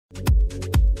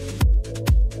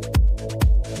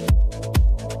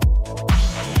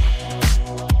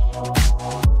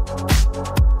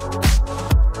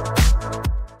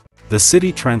The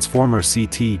City Transformer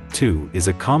CT2 is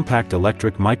a compact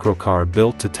electric microcar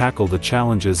built to tackle the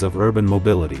challenges of urban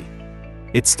mobility.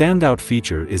 Its standout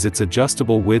feature is its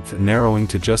adjustable width narrowing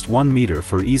to just 1 meter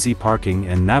for easy parking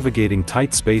and navigating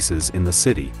tight spaces in the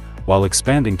city, while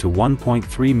expanding to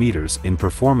 1.3 meters in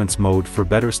performance mode for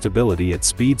better stability at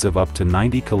speeds of up to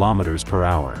 90 kilometers per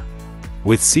hour.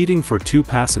 With seating for 2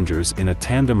 passengers in a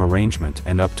tandem arrangement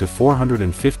and up to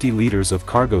 450 liters of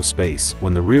cargo space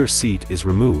when the rear seat is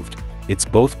removed, it's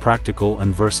both practical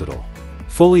and versatile.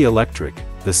 Fully electric,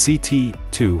 the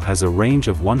CT2 has a range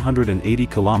of 180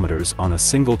 kilometers on a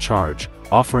single charge,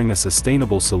 offering a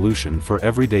sustainable solution for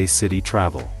everyday city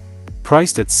travel.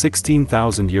 Priced at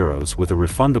 €16,000 with a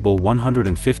refundable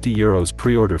 €150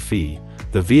 pre-order fee,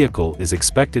 the vehicle is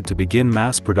expected to begin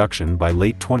mass production by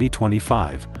late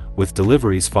 2025, with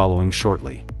deliveries following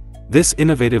shortly. This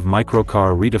innovative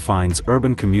microcar redefines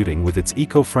urban commuting with its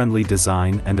eco-friendly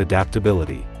design and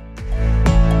adaptability.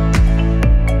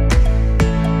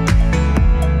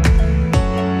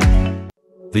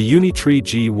 The Unitree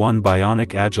G1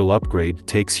 Bionic Agile upgrade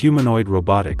takes humanoid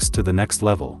robotics to the next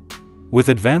level. With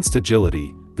advanced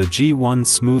agility, the G1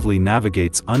 smoothly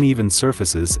navigates uneven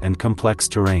surfaces and complex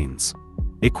terrains.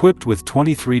 Equipped with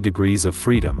 23 degrees of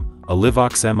freedom, a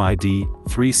Livox MID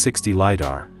 360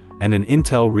 LiDAR, and an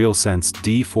Intel RealSense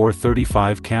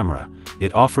D435 camera,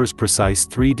 it offers precise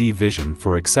 3D vision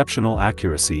for exceptional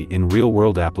accuracy in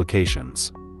real-world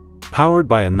applications. Powered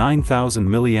by a 9,000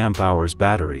 mAh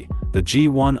battery, the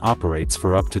G1 operates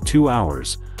for up to 2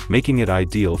 hours, making it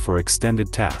ideal for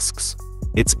extended tasks.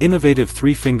 Its innovative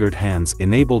 3-fingered hands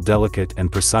enable delicate and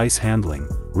precise handling,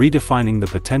 redefining the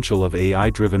potential of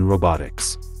AI-driven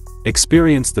robotics.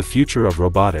 Experience the future of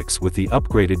robotics with the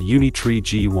upgraded Unitree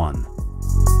G1.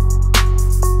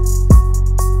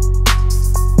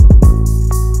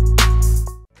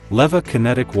 Leva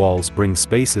kinetic walls bring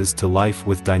spaces to life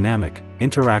with dynamic,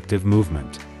 interactive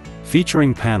movement.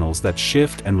 Featuring panels that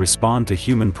shift and respond to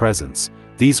human presence,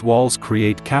 these walls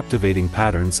create captivating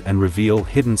patterns and reveal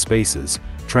hidden spaces,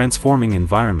 transforming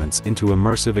environments into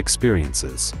immersive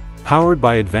experiences. Powered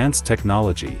by advanced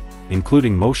technology,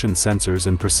 including motion sensors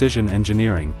and precision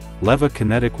engineering, Leva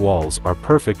kinetic walls are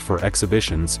perfect for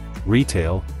exhibitions,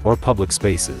 retail, or public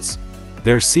spaces.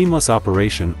 Their seamless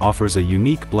operation offers a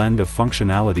unique blend of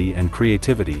functionality and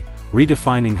creativity,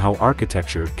 redefining how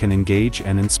architecture can engage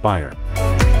and inspire.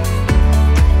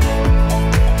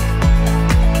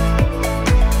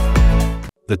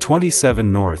 The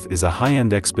 27 North is a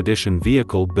high-end expedition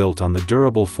vehicle built on the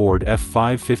durable Ford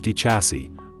F550 chassis,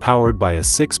 powered by a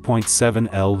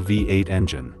 6.7L V8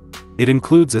 engine. It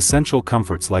includes essential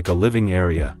comforts like a living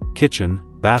area, kitchen,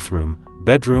 bathroom,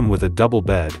 bedroom with a double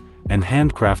bed, and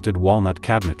handcrafted walnut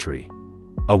cabinetry.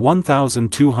 A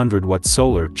 1,200-watt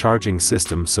solar charging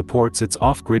system supports its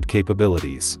off-grid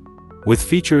capabilities. With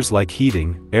features like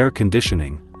heating, air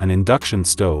conditioning, an induction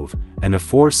stove, and a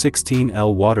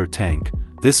 416L water tank,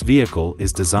 this vehicle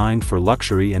is designed for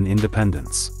luxury and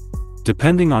independence.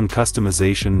 Depending on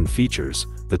customization and features,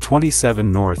 the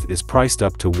 27 North is priced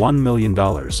up to $1 million,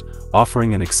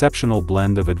 offering an exceptional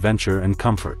blend of adventure and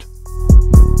comfort.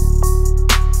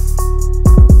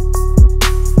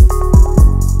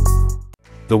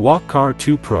 The WalkCar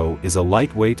 2 Pro is a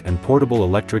lightweight and portable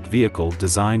electric vehicle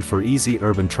designed for easy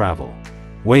urban travel.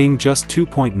 Weighing just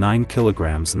 2.9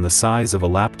 kilograms and the size of a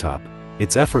laptop,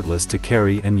 it's effortless to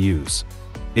carry and use.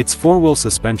 Its 4-wheel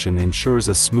suspension ensures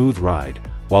a smooth ride,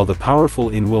 while the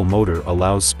powerful in-wheel motor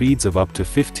allows speeds of up to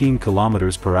 15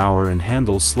 kilometers per hour and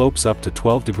handles slopes up to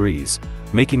 12 degrees,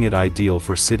 making it ideal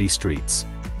for city streets.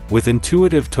 With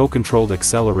intuitive toe-controlled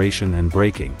acceleration and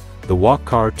braking, the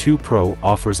WalkCar 2 Pro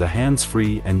offers a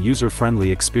hands-free and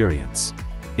user-friendly experience.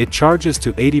 It charges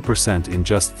to 80% in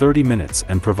just 30 minutes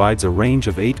and provides a range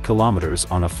of 8 kilometers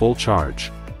on a full charge.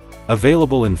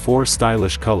 Available in 4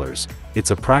 stylish colors,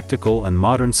 it's a practical and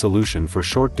modern solution for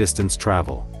short-distance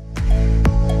travel.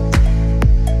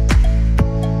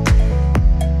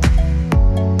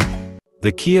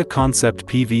 The Kia Concept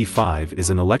PV5 is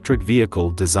an electric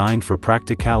vehicle designed for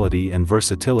practicality and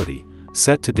versatility,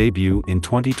 set to debut in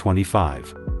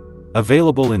 2025.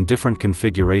 Available in different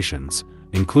configurations,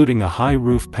 including a high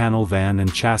roof panel van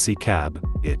and chassis cab,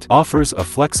 it offers a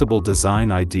flexible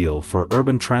design ideal for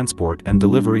urban transport and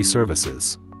delivery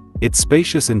services. Its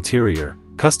spacious interior,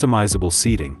 customizable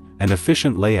seating, and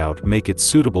efficient layout make it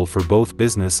suitable for both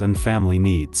business and family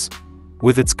needs.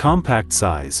 With its compact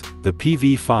size, the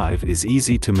PV5 is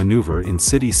easy to maneuver in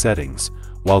city settings,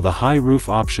 while the high roof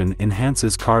option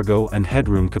enhances cargo and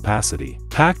headroom capacity.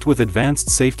 Packed with advanced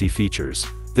safety features,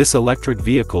 this electric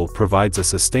vehicle provides a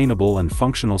sustainable and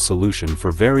functional solution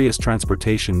for various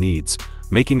transportation needs,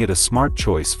 making it a smart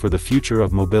choice for the future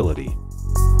of mobility.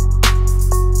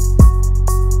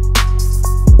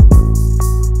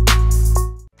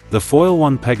 The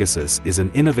FoilOne Pegasus is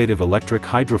an innovative electric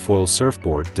hydrofoil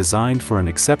surfboard designed for an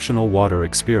exceptional water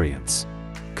experience.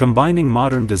 Combining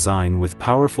modern design with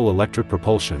powerful electric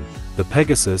propulsion, the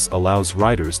Pegasus allows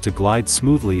riders to glide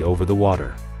smoothly over the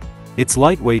water. Its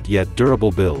lightweight yet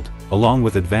durable build, along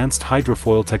with advanced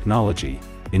hydrofoil technology,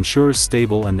 ensures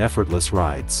stable and effortless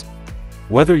rides.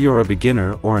 Whether you're a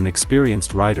beginner or an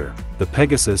experienced rider, the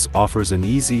Pegasus offers an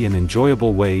easy and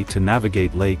enjoyable way to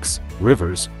navigate lakes,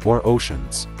 rivers, or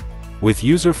oceans. With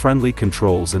user-friendly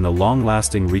controls and a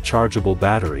long-lasting rechargeable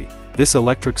battery, this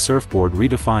electric surfboard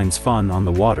redefines fun on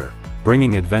the water,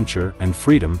 bringing adventure and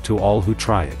freedom to all who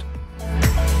try it.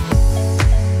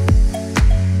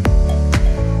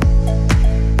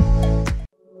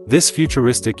 This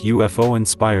futuristic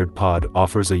UFO-inspired pod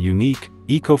offers a unique,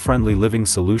 eco-friendly living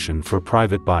solution for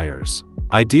private buyers.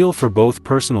 Ideal for both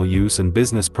personal use and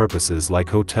business purposes like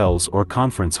hotels or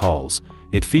conference halls,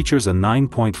 it features a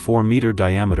 9.4-meter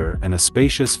diameter and a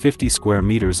spacious 50 square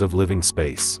meters of living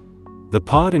space. The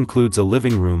pod includes a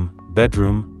living room,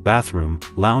 bedroom, bathroom,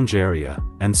 lounge area,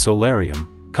 and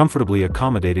solarium, comfortably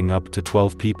accommodating up to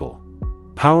 12 people.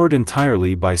 Powered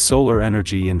entirely by solar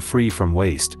energy and free from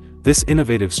waste, this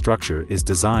innovative structure is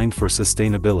designed for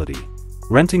sustainability.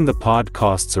 Renting the pod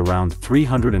costs around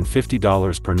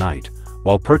 $350 per night,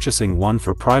 while purchasing one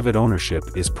for private ownership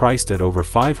is priced at over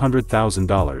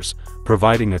 $500,000,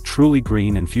 providing a truly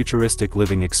green and futuristic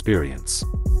living experience.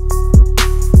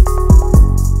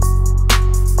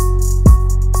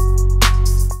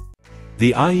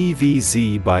 The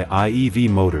IEV-Z by IEV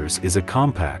Motors is a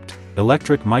compact,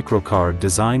 electric microcar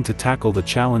designed to tackle the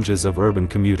challenges of urban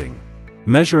commuting.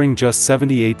 Measuring just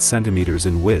 78 centimeters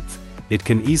in width, it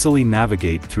can easily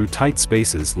navigate through tight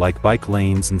spaces like bike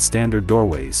lanes and standard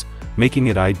doorways, making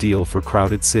it ideal for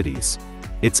crowded cities.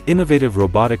 Its innovative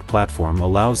robotic platform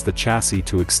allows the chassis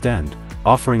to extend,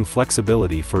 offering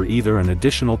flexibility for either an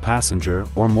additional passenger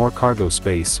or more cargo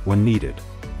space when needed.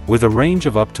 With a range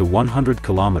of up to 100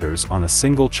 kilometers on a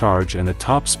single charge and a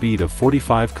top speed of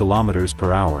 45 kilometers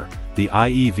per hour, the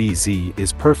IEV-Z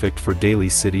is perfect for daily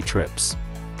city trips.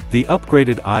 The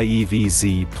upgraded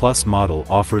IEV-Z Plus model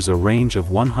offers a range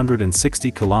of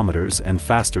 160 kilometers and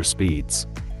faster speeds.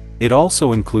 It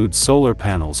also includes solar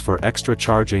panels for extra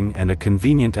charging and a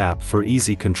convenient app for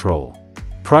easy control.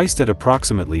 Priced at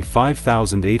approximately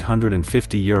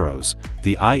 €5,850,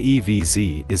 the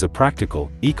IEV-Z is a practical,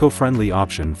 eco-friendly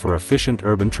option for efficient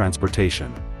urban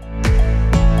transportation.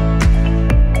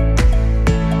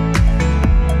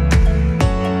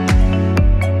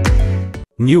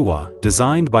 Newa,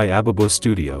 designed by ABIBOO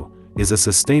Studio, is a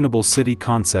sustainable city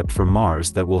concept for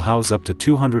Mars that will house up to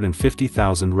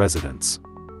 250,000 residents.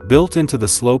 Built into the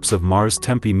slopes of Mars'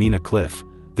 Tempe Mina Cliff,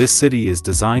 this city is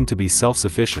designed to be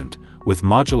self-sufficient, with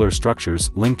modular structures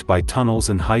linked by tunnels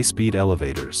and high-speed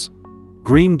elevators.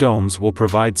 Green domes will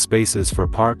provide spaces for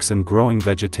parks and growing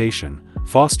vegetation,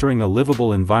 fostering a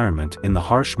livable environment in the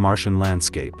harsh Martian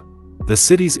landscape. The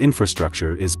city's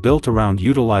infrastructure is built around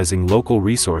utilizing local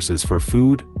resources for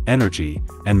food, energy,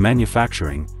 and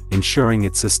manufacturing, ensuring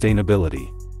its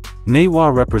sustainability.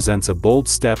 Newa represents a bold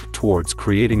step towards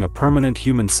creating a permanent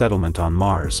human settlement on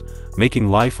Mars, making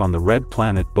life on the red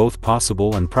planet both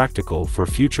possible and practical for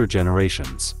future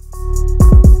generations.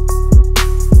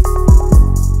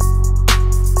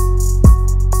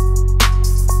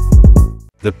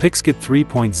 The PIXKIT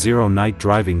 3.0 Night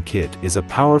Driving Kit is a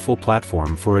powerful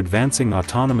platform for advancing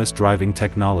autonomous driving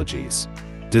technologies.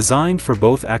 Designed for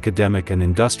both academic and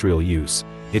industrial use,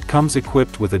 it comes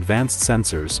equipped with advanced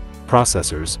sensors,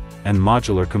 processors, and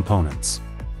modular components.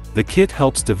 The kit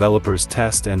helps developers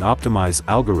test and optimize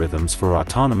algorithms for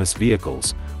autonomous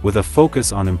vehicles, with a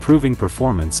focus on improving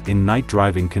performance in night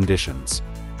driving conditions.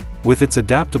 With its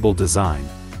adaptable design,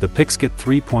 the PIXKIT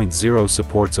 3.0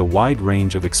 supports a wide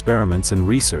range of experiments and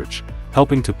research,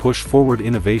 helping to push forward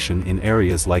innovation in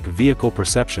areas like vehicle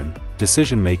perception,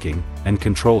 decision-making, and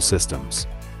control systems.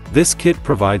 This kit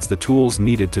provides the tools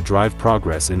needed to drive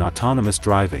progress in autonomous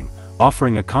driving,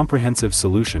 offering a comprehensive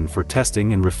solution for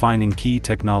testing and refining key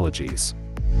technologies.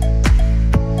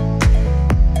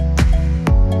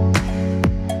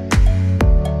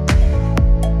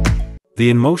 The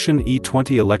Inmotion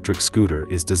E20 electric scooter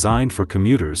is designed for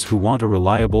commuters who want a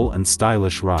reliable and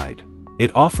stylish ride.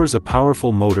 It offers a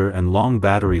powerful motor and long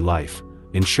battery life,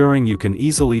 ensuring you can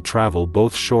easily travel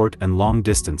both short and long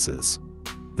distances.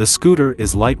 The scooter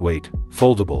is lightweight,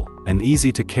 foldable, and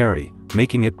easy to carry,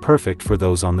 making it perfect for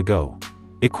those on the go.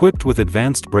 Equipped with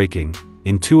advanced braking,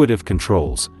 intuitive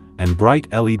controls, and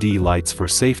bright LED lights for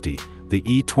safety, the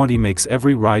E20 makes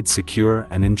every ride secure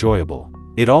and enjoyable.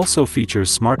 It also features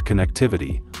smart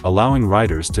connectivity, allowing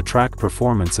riders to track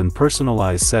performance and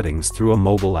personalize settings through a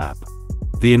mobile app.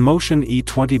 The Inmotion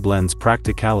E20 blends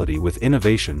practicality with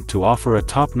innovation to offer a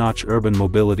top-notch urban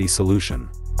mobility solution.